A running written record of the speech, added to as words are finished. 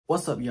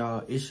What's up,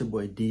 y'all? It's your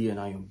boy D, and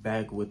I am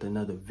back with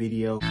another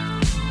video.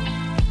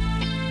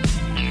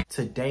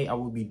 Today, I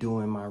will be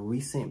doing my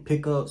recent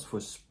pickups for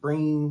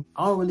spring.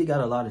 I don't really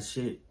got a lot of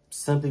shit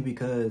simply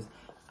because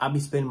I be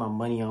spending my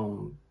money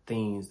on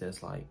things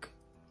that's like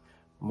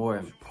more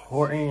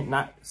important.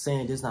 Not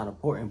saying this not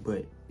important,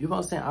 but you know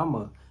what I'm saying? I'm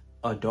a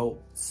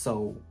adult,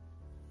 so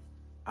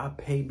I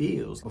pay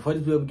bills. Before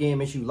this video begin,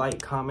 make sure you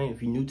like, comment.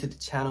 If you're new to the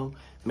channel,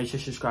 make sure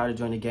you subscribe to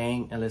join the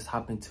gang, and let's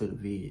hop into the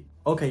vid.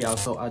 Okay, y'all,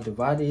 so I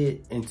divided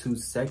it into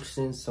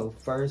sections. So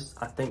first,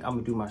 I think I'm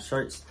gonna do my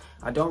shirts.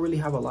 I don't really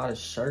have a lot of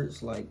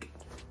shirts. Like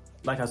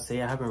I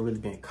said, I haven't really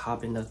been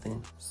copping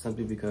nothing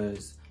simply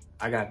because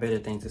I got better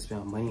things to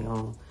spend money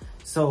on.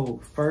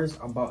 So first,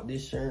 I bought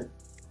this shirt.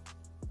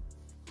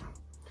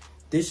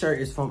 This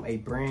shirt is from a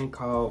brand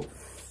called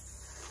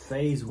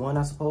Phase One,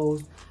 I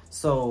suppose.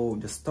 So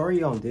the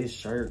story on this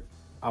shirt,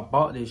 I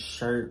bought this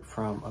shirt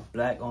from a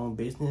black-owned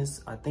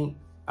business. I think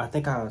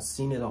I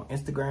seen it on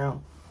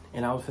Instagram,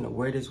 and I was finna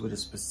wear this with a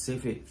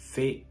specific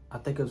fit. I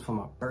think it was for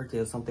my birthday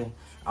or something.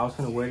 I was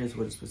finna wear this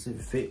with a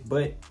specific fit,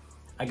 but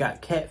I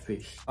got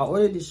catfish. I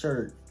ordered this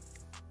shirt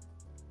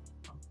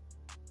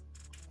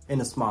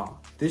in a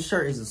small. This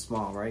shirt is a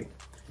small, right?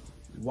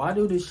 Why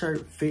do this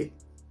shirt fit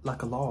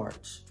like a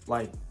large?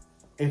 Like,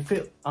 it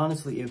fit,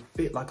 honestly, it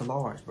fit like a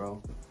large,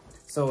 bro.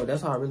 So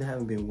that's why I really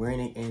haven't been wearing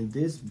it. And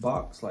this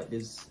box, like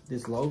this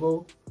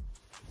logo,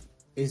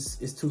 is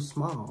too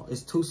small.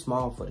 It's too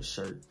small for the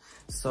shirt.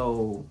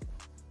 So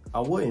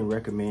I wouldn't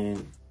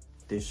recommend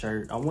this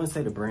shirt. I wouldn't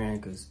say the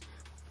brand, because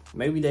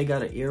maybe they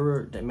got an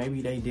error, that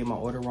maybe they did my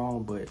order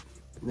wrong, but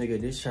nigga,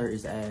 this shirt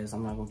is ass.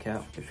 I'm not gonna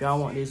cap. If y'all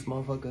want this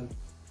motherfucker,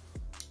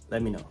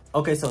 let me know.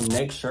 Okay, so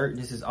next shirt,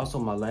 this is also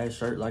my last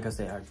shirt. Like I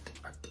said,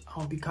 I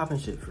don't be copping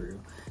shit for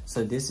real.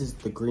 So this is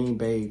the Green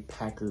Bay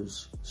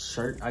Packers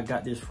shirt. I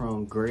got this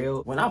from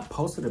Grail. When I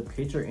posted a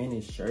picture in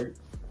this shirt,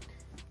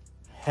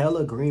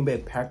 hella Green Bay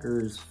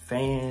Packers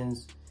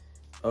fans,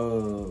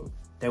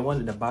 they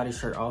wanted to buy this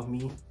shirt off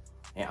me.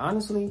 And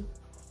honestly,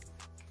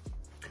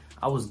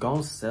 I was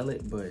gonna sell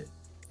it, but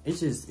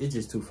it's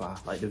just too far.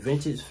 Like the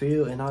vintage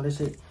feel and all this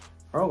shit,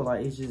 bro,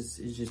 like it's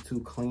just too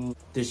clean.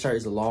 This shirt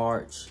is a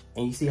large,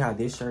 and you see how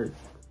this shirt,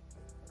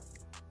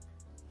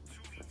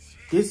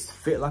 this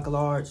fit like a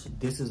large,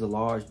 this is a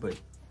large, but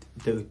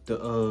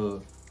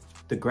the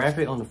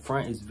graphic on the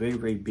front is very,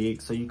 very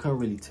big, so you couldn't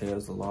really tell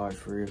it's a large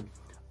for real.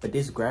 But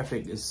this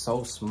graphic is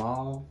so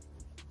small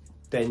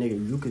that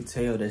nigga, you could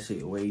tell that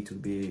shit way too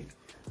big.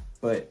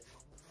 But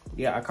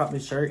yeah, I copped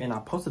this shirt, and I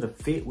posted a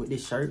fit with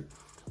this shirt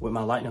with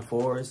my Lightning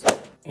 4s,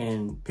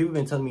 and people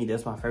been telling me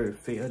that's my favorite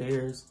fit of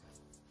theirs.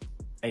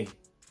 Hey,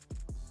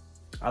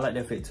 I like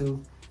that fit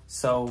too.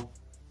 So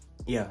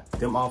yeah,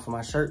 them all for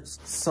my shirts.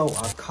 So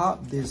I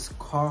copped this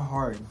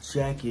Carhartt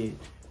jacket.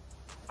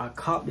 I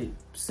copped it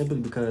simply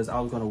because I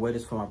was gonna wear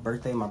this for my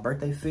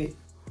birthday fit,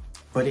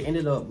 but it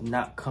ended up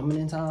not coming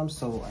in time,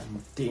 so I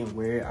didn't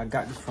wear it. I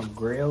got this from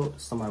Grail.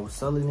 Somebody was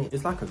selling it.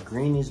 It's like a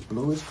greenish,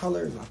 bluish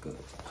color. Like a,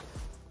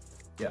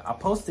 yeah, I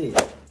posted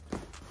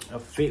a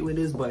fit with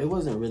this, but it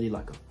wasn't really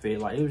like a fit.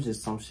 Like, it was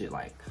just some shit.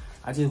 Like,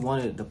 I just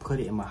wanted to put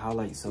it in my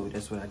highlights, so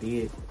that's what I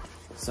did.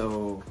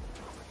 So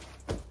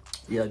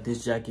yeah,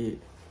 this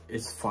jacket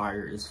is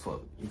fire as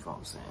fuck, you know what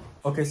I'm saying?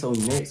 Okay, so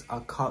next I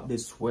copped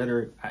this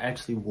sweater. I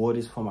actually wore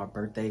this for my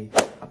birthday.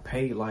 I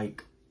paid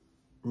like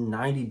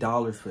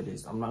 $90 for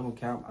this. I'm not gonna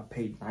count. I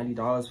paid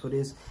 $90 for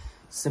this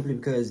simply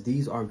because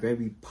these are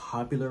very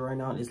popular right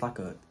now. It's like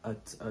a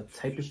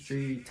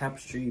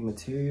tapestry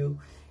material,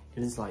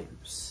 and it's like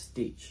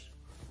stitched.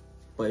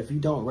 But if you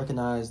don't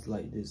recognize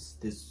like this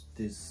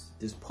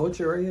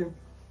portrait right here,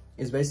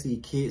 it's basically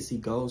Kids See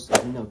Ghosts.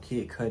 If you know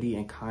Kid Cudi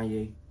and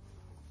Kanye,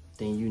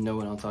 then you know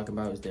what I'm talking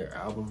about. Is their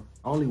album.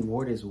 I only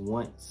wore this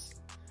once,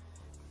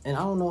 and I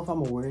don't know if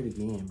I'm gonna wear it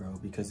again, bro,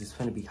 because it's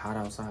gonna be hot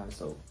outside,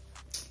 so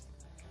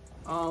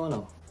I don't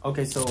know.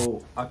 Okay,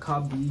 so I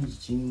copped these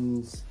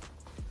jeans.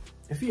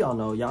 If y'all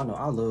know,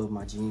 I love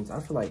my jeans. I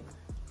feel like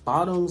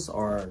bottoms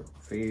are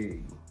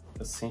very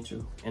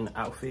essential in the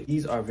outfit.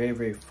 These are very,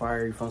 very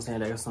fire, you know what I'm saying?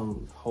 They got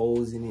some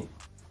holes in it.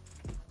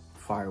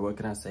 Fire, what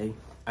can I say?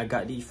 I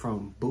got these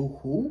from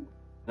Boohoo,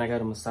 and I got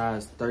them a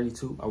size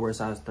 32. I wear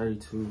size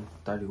 32,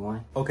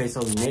 31. Okay,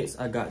 so next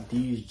I got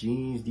these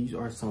jeans. These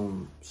are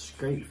some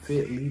straight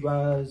fit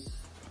Levi's,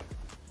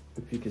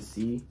 if you can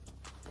see.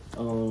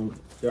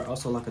 They're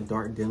also like a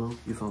dark denim,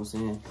 you know what I'm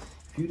saying?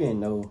 If you didn't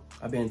know,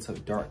 I've been into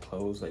dark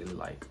clothes lately,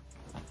 like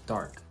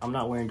dark. I'm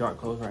not wearing dark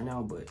clothes right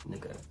now, but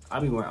nigga,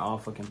 I be wearing all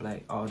fucking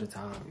black all the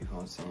time, you know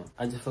what I'm saying?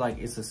 I just feel like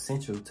it's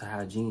essential to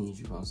have jeans,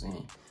 you know what I'm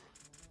saying?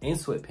 And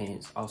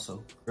sweatpants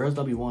also. Girls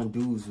don't be wanting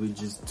dudes with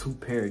just 2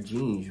 pair of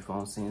jeans, you know what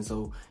I'm saying?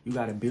 So you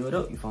gotta build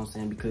up, you know what I'm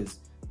saying? Because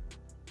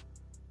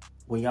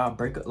when y'all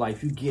break up, like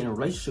if you get in a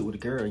relationship with a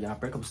girl, y'all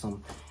break up with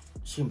some,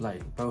 she be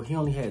like, bro, he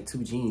only had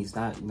 2 jeans.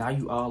 Now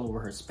you all over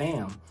her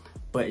spam.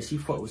 But if she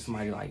fuck with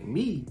somebody like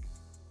me,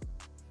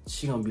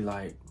 she gonna be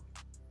like,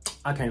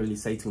 I can't really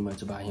say too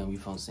much about him, you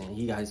feel what I'm saying?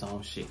 He got his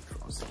own shit, you know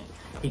what I'm saying?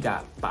 He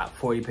got about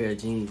 40 pair of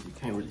jeans, you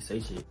can't really say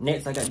shit.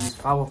 Next, I got these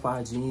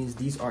 505 jeans.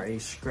 These are a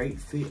straight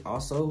fit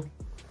also.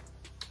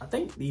 I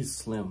think these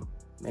slim,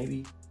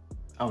 maybe,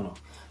 I don't know.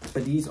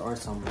 But these are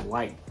some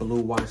light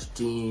blue wash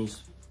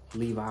jeans,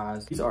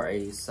 Levi's. These are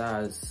a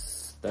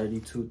size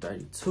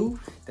 32.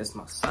 That's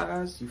my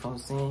size, you feel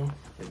what I'm saying?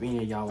 If any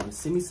of y'all wanna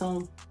send me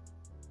some.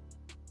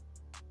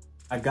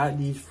 I got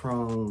these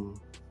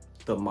from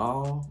the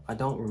mall. I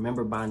don't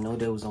remember, but I know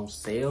they was on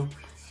sale.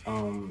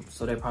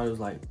 So they probably was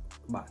like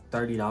about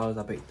 $30.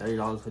 I paid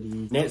 $30 for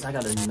these. Next, I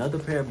got another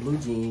pair of blue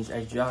jeans.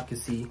 As y'all can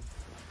see,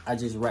 I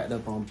just racked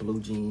up on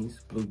blue jeans,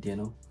 blue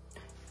denim.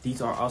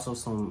 These are also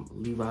some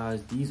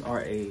Levi's. These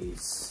are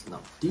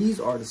these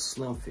are the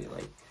slim fit.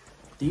 Like,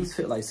 these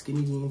fit like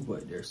skinny jeans,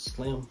 but they're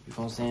slim. You know what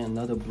I'm saying?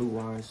 Another blue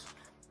wash.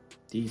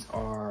 These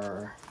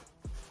are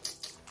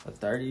a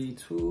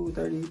 32,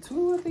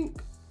 I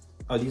think.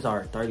 Oh, these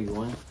are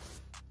 31.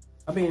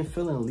 I've been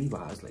feeling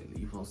Levi's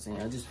lately, you know what I'm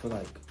saying? I just feel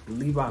like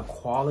Levi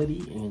quality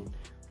and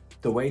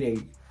the way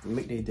they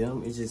make their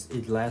denim,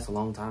 it lasts a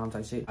long time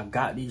type shit. I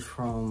got these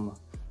from,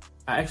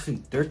 I actually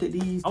thrifted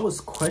these. I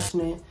was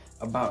questioning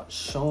about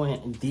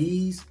showing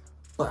these,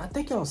 but I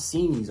think y'all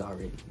seen these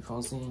already, you know what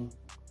I'm saying?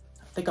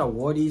 I think I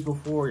wore these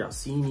before, y'all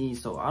seen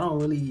these, so I don't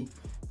really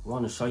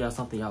want to show y'all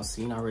something y'all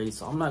seen already,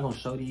 so I'm not gonna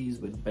show these,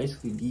 but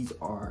basically these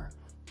are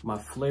my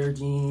flare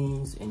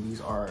jeans, and these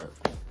are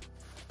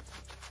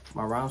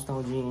my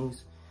rhinestone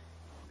jeans,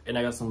 and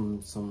I got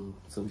some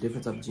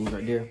different type of jeans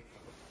right there.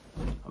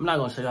 I'm not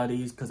gonna show y'all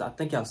these because I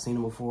think y'all seen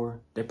them before.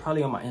 They're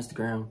probably on my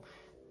Instagram.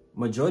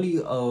 Majority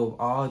of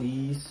all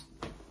these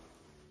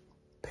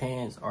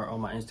pants are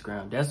on my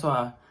Instagram. That's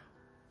why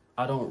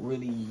I don't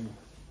really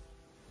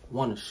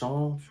want to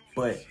show them.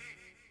 But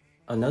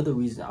another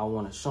reason I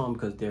want to show them,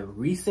 because they're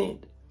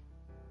recent.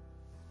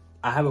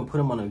 I haven't put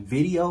them on a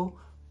video,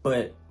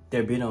 but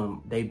they've been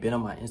on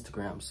my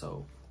Instagram,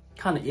 so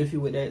kind of iffy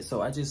with that.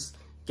 So I just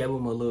gave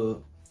them a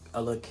little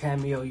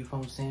cameo, you know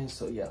what I'm saying?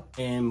 So yeah,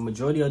 and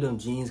majority of them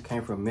jeans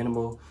came from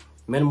Minimal.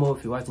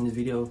 If you're watching this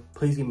video,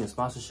 please give me a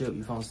sponsorship,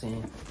 you know what I'm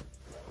saying?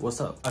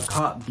 What's up? I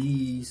caught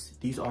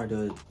these are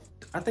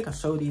I think I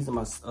showed these in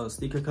my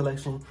sneaker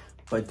collection,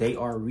 but they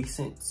are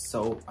recent,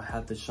 so I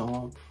have to show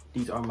them.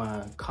 These are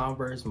my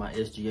Converse, my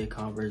SGA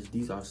Converse.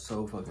 These are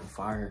so fucking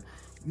fire.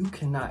 You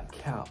cannot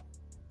count.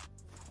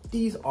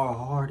 These are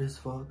hard as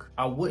fuck.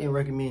 I wouldn't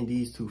recommend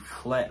these to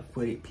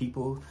flat-footed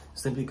people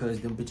simply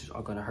because them bitches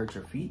are gonna hurt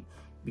your feet,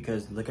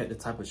 because look at the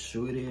type of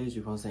shoe it is,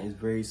 you know what I'm saying? It's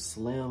very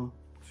slim.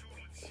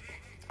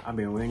 I've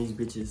been wearing these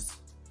bitches.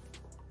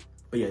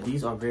 But yeah,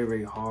 these are very,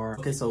 very hard.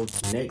 Okay, so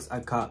next I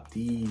copped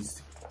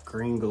these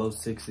green glow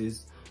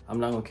 6s. I'm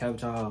not gonna cap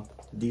y'all,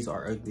 these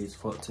are ugly as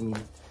fuck to me.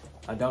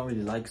 I don't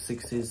really like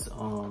 6s.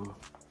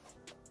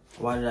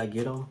 Why did I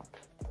get them?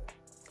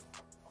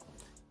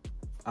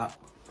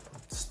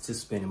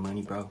 Just spending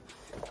money, bro.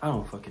 I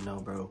don't fucking know,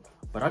 bro.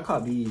 But I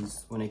caught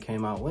these when they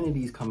came out. When did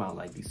these come out?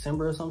 Like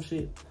December or some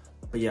shit?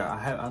 But yeah,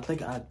 I don't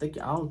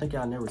think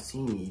y'all never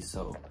seen these,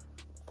 so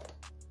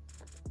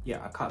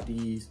yeah, I caught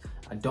these.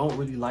 I don't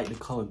really like the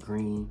color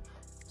green,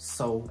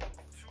 so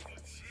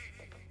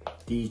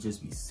these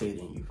just be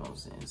sitting, you know what I'm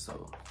saying?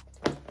 So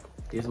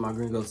these are my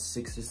green glow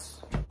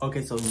 6s.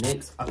 Okay, so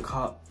next I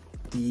caught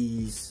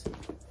these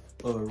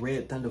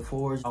red Thunder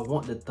 4s. I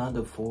want the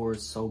Thunder 4s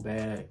so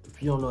bad.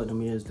 If you don't know what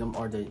them is, them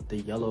are the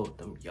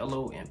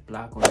yellow and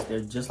black ones.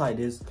 They're just like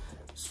this.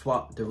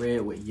 Swap the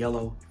red with yellow,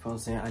 you know what I'm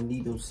saying? I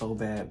need them so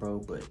bad, bro,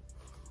 but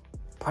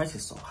price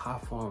is so high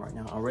for them right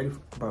now. I'm ready for,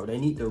 bro, they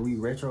need to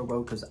re-retro,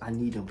 bro, because I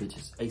need them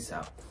bitches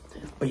ASAP.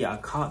 But yeah, I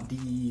caught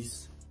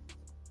these.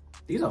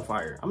 These are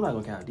fire. I'm not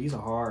gonna count. These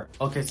are hard.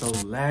 Okay, so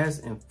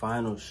last and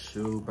final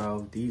shoe,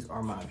 bro. These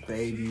are my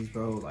babies,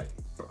 bro. Like,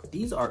 bro,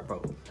 these are,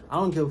 bro, I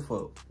don't give a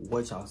fuck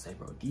what y'all say,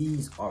 bro.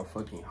 These are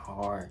fucking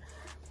hard.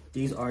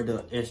 These are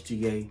the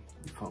SGA,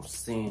 from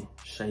saying,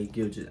 Shai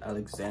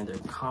Gilgeous-Alexander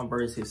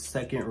Converse, his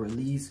second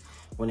release.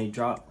 When they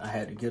dropped, I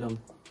had to get them.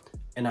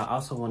 And I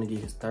also want to get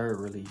his third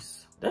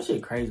release. That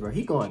shit crazy, bro.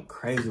 He going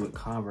crazy with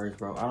Converse,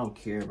 bro. I don't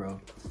care,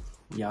 bro.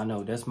 Y'all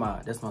know that's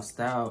my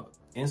style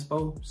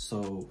inspo,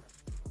 so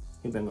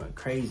he been going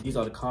crazy. These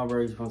are the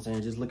Converse, you know what I'm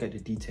saying? Just look at the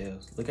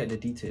details. Look at the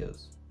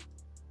details.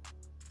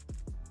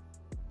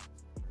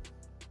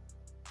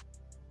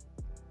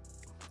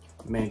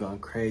 Man going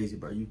crazy,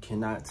 bro. You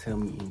cannot tell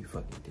me any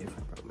fucking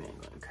different, bro. Man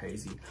going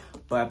crazy.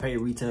 But I paid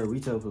retail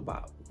was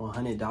about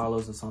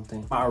 $100 or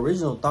something. My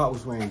original thought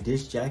was wearing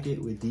this jacket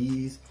with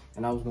these,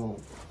 and I was gonna,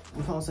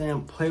 you know what I'm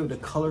saying, play with the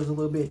colors a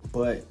little bit.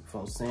 But you know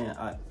what I'm saying,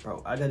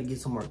 bro, I gotta get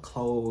some more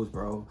clothes,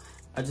 bro.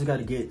 I just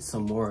gotta get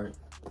some more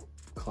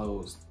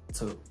clothes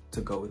to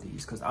go with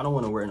these, because I don't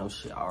want to wear no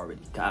shit I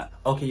already got.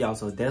 Okay, y'all,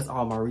 so that's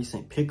all my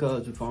recent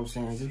pickups, you know what I'm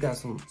saying? Just got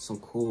some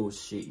cool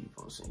shit, you know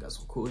what I'm saying? Got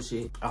some cool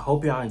shit. I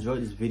hope y'all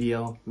enjoyed this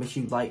video. Make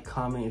sure you like,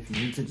 comment. If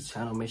you're new to the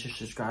channel, make sure you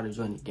subscribe to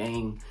join the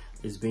gang.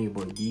 It's been your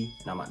boy D,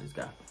 and I'm out this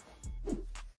guy.